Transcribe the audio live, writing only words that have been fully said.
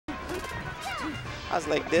I was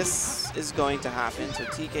like, this is going to happen. So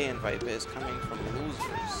TK and Viper is coming from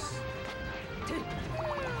losers.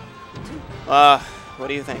 What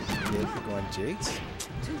do you think? Maybe going Jakes.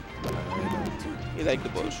 You like the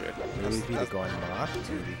bullshit. Maybe they're going Moth.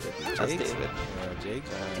 Maybe That's Jakes. David. Jakes.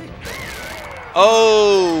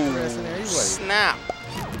 Oh, snap.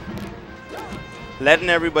 Letting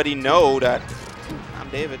everybody know that I'm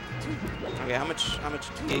David. Okay, how much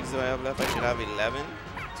gigs do I have left? I should have 11.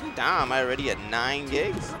 Damn, I already at 9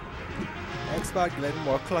 gigs. Xbox getting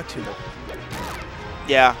more clutch, you know.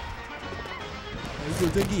 Yeah. You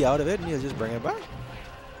think he out of it and he'll just bring it back?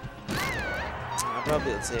 I'll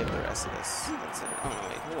probably save the rest of this. That's it. Oh no,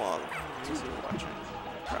 wait, who all? Who's watching?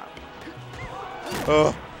 Crap.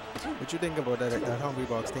 Oh. What you think about that Hungry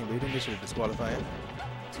Box thing? Do you think they should disqualify him?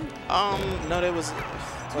 No, there was.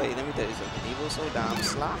 Wait, let me tell you something. He was so damn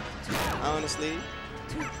slack. Honestly,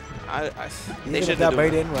 they should have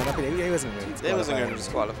right in one. They wasn't going to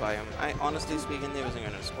disqualify him. Honestly speaking, they wasn't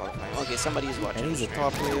going to disqualify him. Okay, somebody is watching. And he's a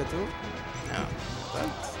top player too. No,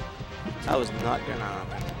 that was not gonna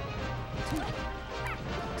happen.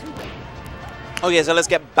 Okay, so let's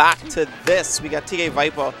get back to this. We got TK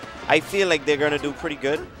Viper. I feel like they're gonna do pretty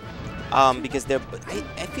good. Because I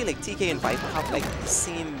feel like TK and Viper have like the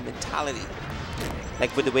same mentality,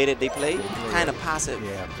 like with the way that they play, kind of passive.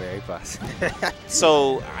 Yeah, very passive.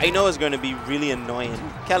 So I know it's going to be really annoying.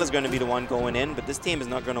 Kel is going to be the one going in, but this team is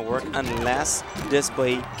not going to work unless this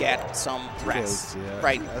boy gets some rest,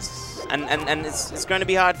 right? And it's going to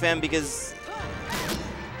be hard for him because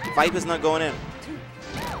Viper's not going in.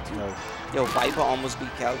 No. Yo, Viper almost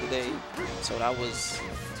beat Kel today, so that was.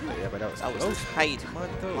 Yeah, but that was tight. My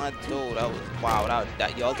dude, that was wow.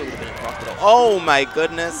 That y'all would have been in crocodile. Oh my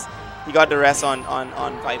goodness, he got the rest on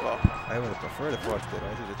Viper. I would have preferred the fourth bit.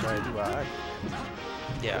 I should have tried to do that.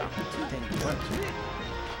 Yeah. Thank you much.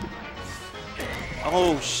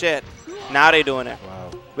 Oh shit! Now they're doing it. Wow.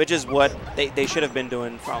 Which is what they should have been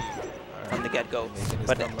doing from the get-go.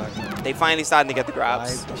 But they finally starting to get the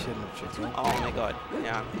grabs. Oh my god.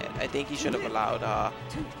 Yeah, I think he should have allowed,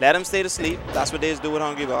 let him stay to sleep. That's what they do with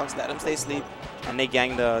Hungry Box. Let him stay asleep, and they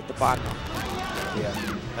gang the partner. Yeah.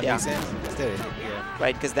 That makes sense. Yeah.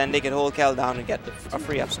 Right, because then they can hold Kel down and get a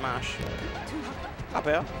free up smash. Up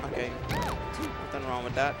here? Okay. Nothing wrong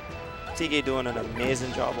with that. TK doing an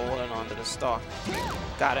amazing job of holding on to the stock.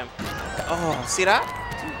 Got him. Oh, see that?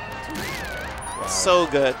 Wow. So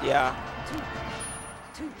good, yeah.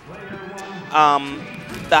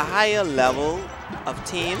 The higher level of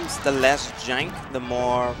teams, the less jank, the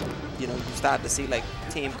more, you know, you start to see like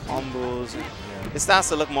team combos. And it starts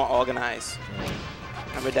to look more organized.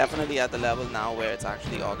 And we're definitely at the level now where it's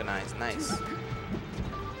actually organized. Nice.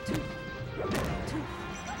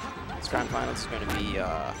 This grand finals is going to be,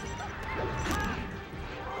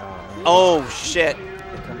 oh shit.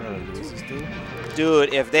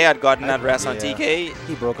 Dude, if they had gotten that rest on TK,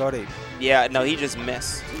 he broke out 8. Yeah, no, he just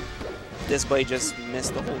missed. This boy just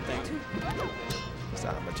missed the whole thing.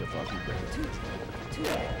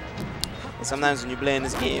 And sometimes when you play in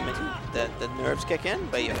this game and the nerves kick in,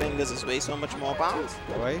 but your fingers is way so much more pounds.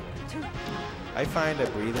 Boy, I find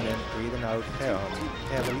that breathing in, breathing out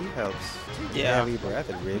heavily helps. Yeah. Heavy breath,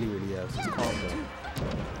 it really, really helps. It's calm down.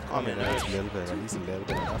 Calm your nerves. A little bit, at least a little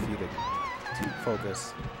bit, enough for you to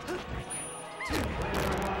focus.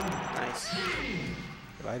 Nice.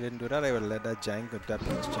 If I didn't do that, I would let that jank or that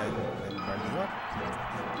piece jank and run you up.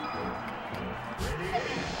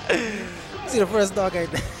 See the first dog I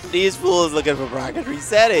These fools looking for bracket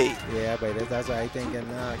resetting. Yeah, but that's what I think. And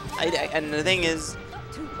the thing is,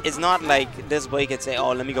 it's not like this boy could say,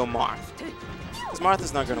 oh, let me go Marth. Because Marth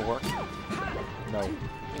is not going to work. No.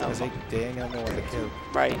 Because they ain't going to know what to kill.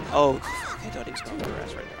 Right. Oh, I thought he was going to the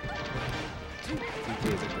rest right there.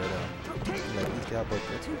 TK is a good like, he's got both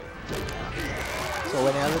good. So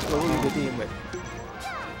when Alex go, who you the team with?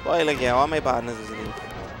 Boy, like, yeah, all my partners is elite.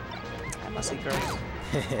 I must see curse.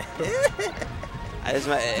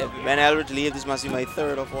 When Albert leaves, this must be my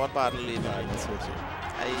 3rd or 4th partner leaving. My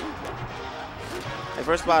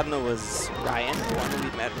first partner was Ryan, the one who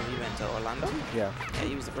we met when we went to Orlando. Yeah. Yeah,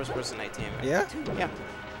 he was the first person I teamed with. Yeah? Yeah.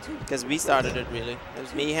 Because we started it, really. It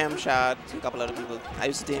was me, him, Shad, a couple other people. I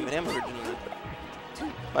used to team with him originally.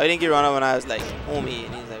 But I think he ran up when I was like, homie,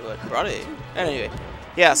 and he's like, what, brother? Anyway,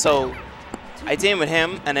 yeah, so I teamed with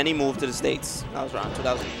him, and then he moved to the States. That was around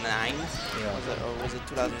 2009. Yeah. Or was it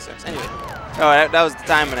 2006? Anyway, oh, that was the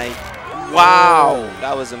time when wow,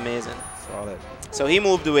 that was amazing. Solid. So he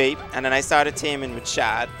moved away, and then I started teaming with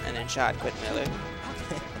Shad, and then Shad quit Miller.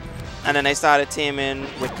 And then I started teaming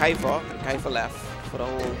with Kaifa, and Kaifa left for the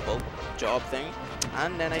whole boat job thing.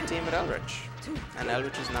 And then I teamed with Elrich. and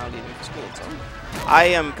Elrich is now leaving for school. So I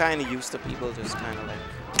am kind of used to people just kind of like.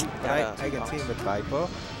 I can team with Viper.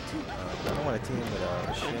 I don't want to team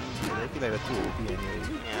with Shin. They feel like a 2 OP anyway.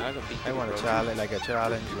 Yeah, I could beat. I want a challenge, like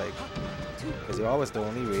because you're always the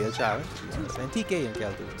only real challenge. And TK and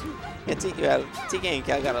Kel too. Yeah, TK and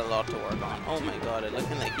Kel got a lot to work on. Oh my god, it's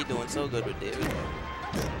looking like he's doing so good with David.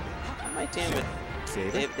 I might team with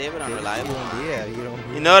David unreliable. Yeah,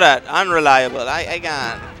 you know that unreliable. I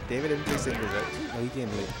can't. David didn't play singles, right? No, he came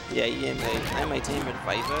late. Yeah, he came late. I might team with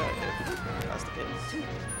Viper if that's the case.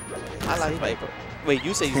 I like Viper. Wait,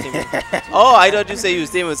 you say you team with? Oh, I thought you say you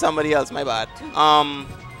team with somebody else. My bad.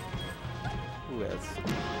 Who else?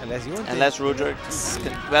 Unless Roderick.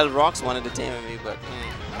 Well, Rox wanted to team with me, but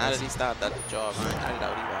now that he started that job, I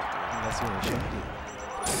doubt he got to. Unless you're in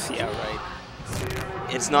Shin. Yeah, right.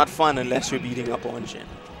 It's not fun unless you're beating up on Shin.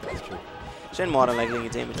 That's true. Shin more than likely you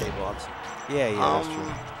team with J-Bobs. Yeah, that's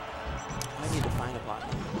true. I need to find a partner.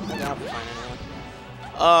 I don't have to find anyone.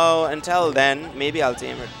 Oh, until then, maybe I'll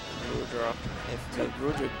team with Roderick. If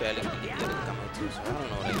Roderick barely can get to come out too, so I don't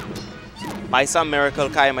know. Like, by some miracle,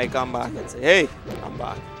 Kai might come back and say, "Hey, I'm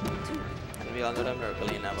back." And we all know that miracle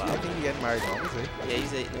he never. I think he getting married now, is he? Yeah,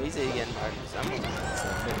 he's getting married in December.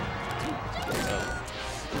 So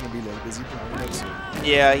he's gonna be like busy planning.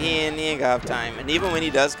 Yeah, he ain't gonna have time. And even when he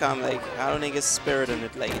does come, like I don't think his spirit in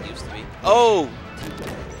it like it used to be. Oh,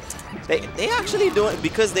 they actually do it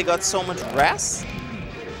because they got so much rest.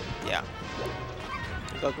 Yeah,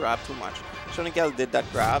 they got grabbed too much. ShounenKel did that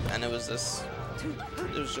grab, and it was just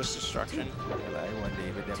destruction. Yeah, I want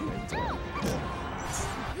David them.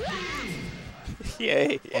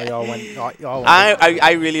 Yeah. Y'all want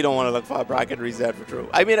I really don't want to look for a bracket reset for true.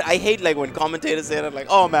 I mean, I hate like when commentators say that, like,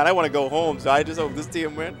 oh man, I want to go home, so I just hope this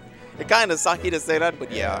team win. It kind of sucky to say that,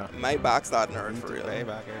 but yeah, my back's starting to hurt for real.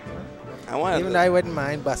 I want. Even I wouldn't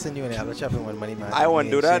mind busting you in the other shop and win money, man. I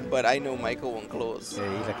won't do that, but I know Michael won't close.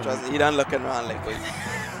 Yeah, he done looking around like, wait,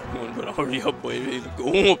 hurry up, boy,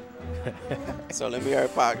 go home. So let me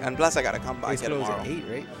back, and plus I gotta come back here tomorrow. At 8,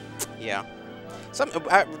 right? Yeah.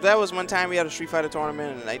 That was one time we had a Street Fighter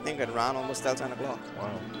tournament, and I think it ran almost till 10 o'clock.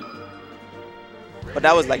 Wow. But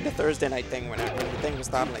that was like the Thursday night thing when the thing was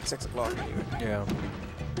starting like 6 o'clock anyway. Yeah.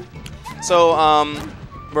 So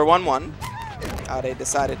we're 1-1. They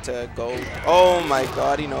decided to go. Oh my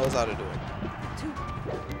God, he knows how to do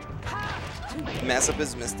it. Mess up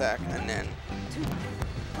his mistake, and then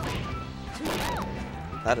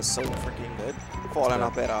that is so freaking good. Falling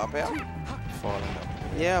up air. Falling up.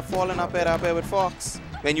 Yeah, falling up air with Fox.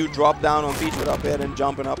 When you drop down on Peach with up air and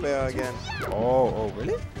jumping up air again. Oh,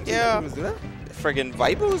 really? Yeah. Was that? Friggin'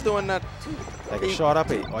 Viper was doing that. Like a short up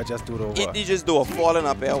air, or just do it over? He just do a falling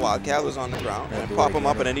up air while Cal was on the ground. And pop him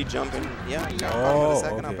up and then he jump in. Yeah, he got the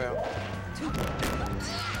second up air.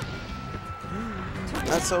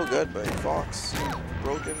 That's so good, but Fox.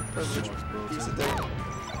 Broken privilege piece of day.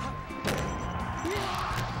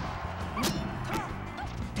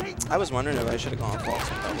 I was wondering if I should have gone Fox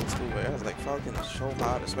with doubles too, where I was like, Falcon is so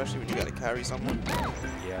hard, especially when you gotta carry someone.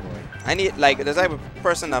 Yeah, boy. I need, like, the type of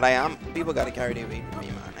person that I am, people gotta carry their weight with me,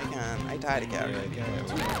 man. I can't, I tired of carrying.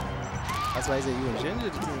 That's why I say you and Shin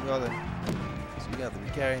did the team together. So you got to be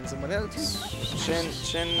carrying someone else.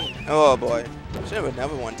 Shin, oh boy. Shin would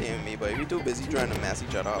never want to team with me, but he'd be too busy trying to mess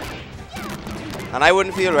each other up. And I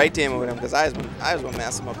wouldn't feel right teaming with him because I was gonna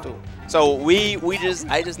mess him up too. So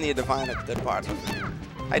I just needed to find a good partner.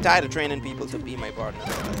 I tired of training people to be my partner.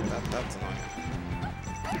 That's annoying.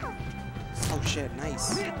 Oh shit,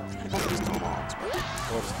 nice. I got these tomahawks, bro.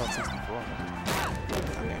 Oh, it's called 64.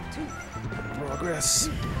 Okay. Progress.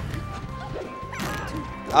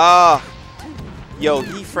 Ah. Yo,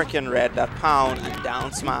 he freaking read that pound and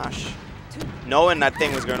down smash, knowing that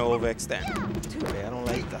thing was gonna overextend. Yeah, I don't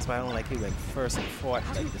like. That's why I don't like it when first and fourth,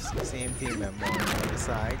 like the same team member on the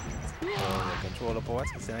side. The controller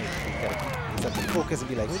ports, because then you have to focus and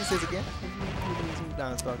be like, what is this again?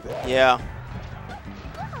 Yeah.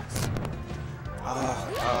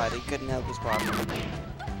 Oh, God, he couldn't help his problem.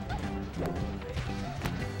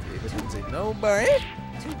 David didn't say, no, boy.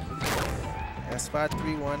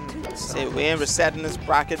 S531. Say, we ain't resetting this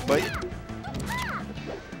bracket, boy.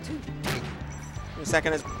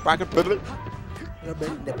 Resetting this bracket, baby. The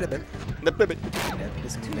pivot.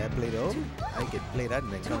 That play though. I can play that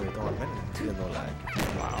and then come with on and no lag.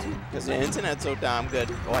 Wow. Because the internet's so damn good.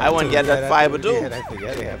 Oh, I wouldn't get that fiber too. I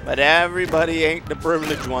forget it. But everybody ain't the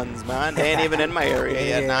privileged ones, man. They ain't even in my area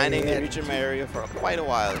yet. I ain't reaching my area for quite a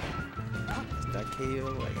while. That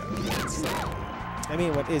KO, I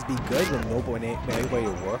mean, what is be good when nobody, everybody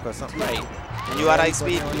to work or something. Right. And you had high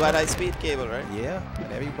speed. You had high speed cable, right? Yeah,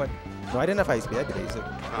 and everybody. No, I didn't have high speed. I did. So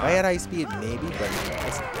if I had high speed, maybe, but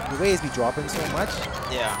the way it's be dropping so much.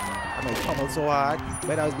 Yeah. I might pummel so hard,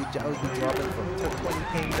 but I was be dropping from 20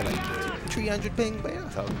 ping to like 300 ping. But yeah,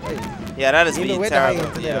 so, yeah, that is even being with terrible. the high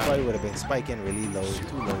internet, Yeah. it probably would have been spiking really low,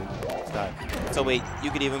 too low. Start. So wait, you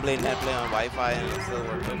could even play NetPlay on Wi-Fi and it still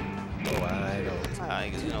work good. Oh, I don't.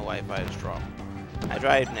 Because you know Wi-Fi is strong. I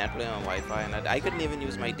tried NetPlay on Wi-Fi and I couldn't even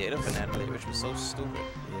use my data for NetPlay, which was so stupid.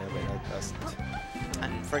 Yeah, but I just.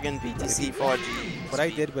 And friggin' BTC 4G. What I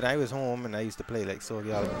did when I was home and I used to play like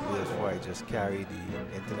ShounenKel before, I just carried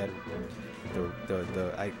the internet.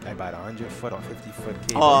 I bought a 100-foot or 50-foot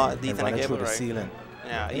cable. Oh, the and Ethernet run it cable, through the right? ceiling.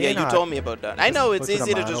 Yeah, Yeah, you told me about that. I know it's Go to the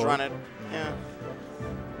easy to just manhole. run it. Yeah,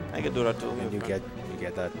 I could do that too. And you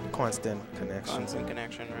get that constant connection. Constant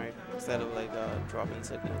connection, right? Instead of like dropping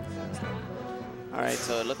signals. All right,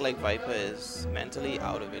 so it looked like Viper is mentally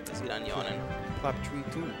out of it. Is he done yawning? Flop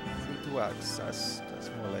 3-2. 3-2 acts. That's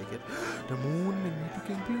more like it. The moon and you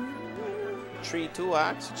can be. 3-2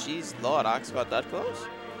 Axe? Jeez, Lord, Axe got that close?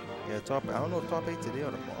 Yeah, top. I don't know if top 8 today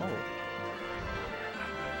or tomorrow.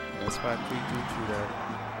 That's spot 3-2 through that.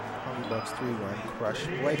 $100 3-1 crush.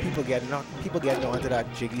 Why people getting onto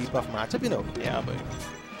that Jigglypuff matchup, you know? Yeah, but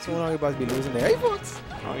So when about to be losing their A-Box.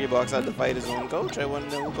 Hungrybox had to fight his own coach. I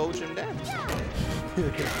wouldn't know who coached him then. I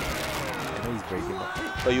know he's breaking up.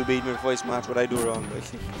 But you beat me before this match. What I do wrong, but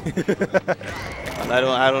and I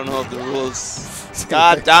don't know if the rules.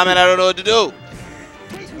 God damn it! I don't know what to do.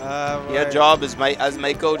 Your job as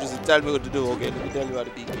my coach is to tell me what to do. Okay, let me tell you how to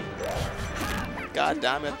beat me. God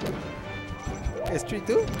damn it! It's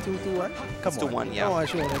 3-2? 2-2-1? Come on. 2-1, yeah. Come on,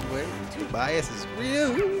 Shonen, boy. Bias is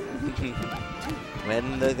real.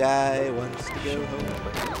 When the guy wants to go home,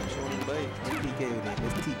 Shonen boy. TK name.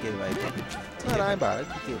 It's TK right? It's not I'm bad.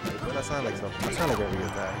 TK right? But that sounds like something. That sounds like a real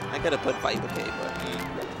guy. I could have put Viper K, but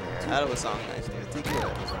that was song nice. Yeah, TK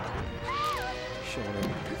right was on.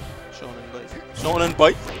 Shonen boy. Shonen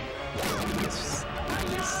boy.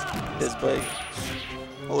 This boy.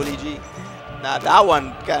 Holy G. Nah, that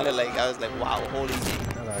one kind of like, I was like, wow, holy G.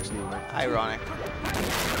 That actually worked. Ironic.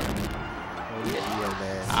 Holy G,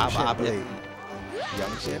 man. Ah, Shin play.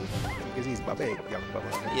 Young Shin. Because he's Baba. Young Baba.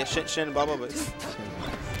 Yeah, Shin Baba, but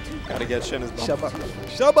gotta get Shin as Baba. Shabba.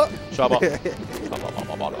 Shabba. Shabba.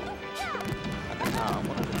 Baba.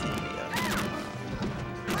 One of the team,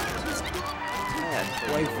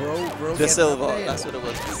 yeah. Wait, bro. The Silva. That's what it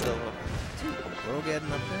was, the Silva. Bro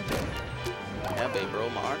getting up there. Yeah, babe, bro,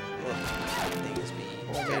 Mark. Things be.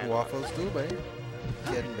 Homemade waffles too, babe.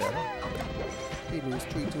 Getting better. He lose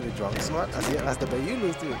 3-2 the drunk slot. That's the way you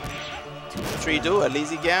lose to it. 3-2, at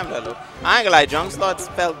least he gambled. I ain't gonna lie, junk slots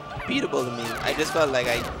felt beatable to me. I just felt like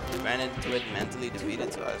I ran into it mentally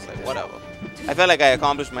defeated, so I was like, whatever. I felt like I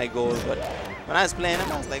accomplished my goal, but when I was playing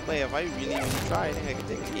him, I was like, wait, if I really try, I think I could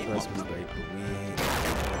take the game off.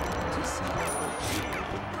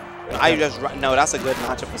 I just run. No, that's a good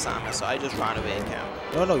matchup for Samus, so I just ran away and camp.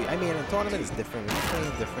 No, I mean, in tournament it's different. When you're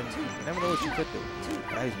playing different, you never know what you could do.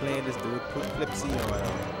 I was playing this dude, Flipsy or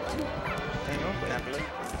whatever. I know, but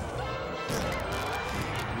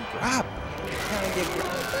grab! Can't get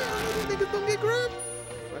grabbed. Niggas don't get grabbed.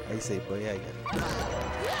 I say, boy, yeah, again.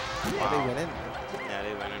 Wow. They winning. Yeah,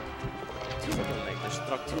 they winning. Something like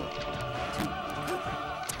destructive.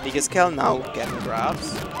 Because Kel now getting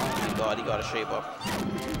grabs. Oh God, he got to shape up.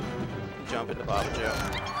 Jump in the barber jail.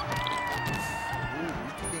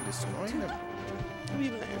 Ooh, you destroying them. What are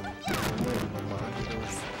you playing?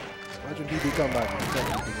 Imagine DB come back.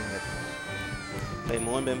 Play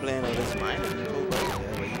Moon been playing with his mind. Yeah,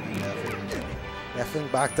 but he laughing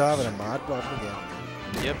backed off and a mod problem again.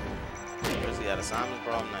 Yep. First he had a Samus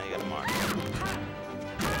problem, now you got a Mark.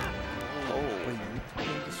 Oh.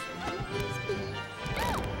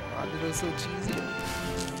 It was so cheesy.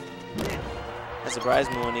 I'm surprised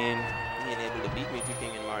Moon ain't able to beat me to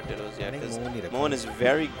King in Martillos yet, because Moon is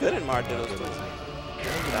very good in Martillos too.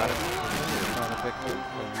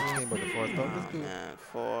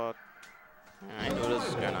 I knew this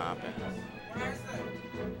was gonna happen.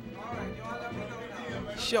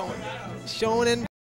 Shonen.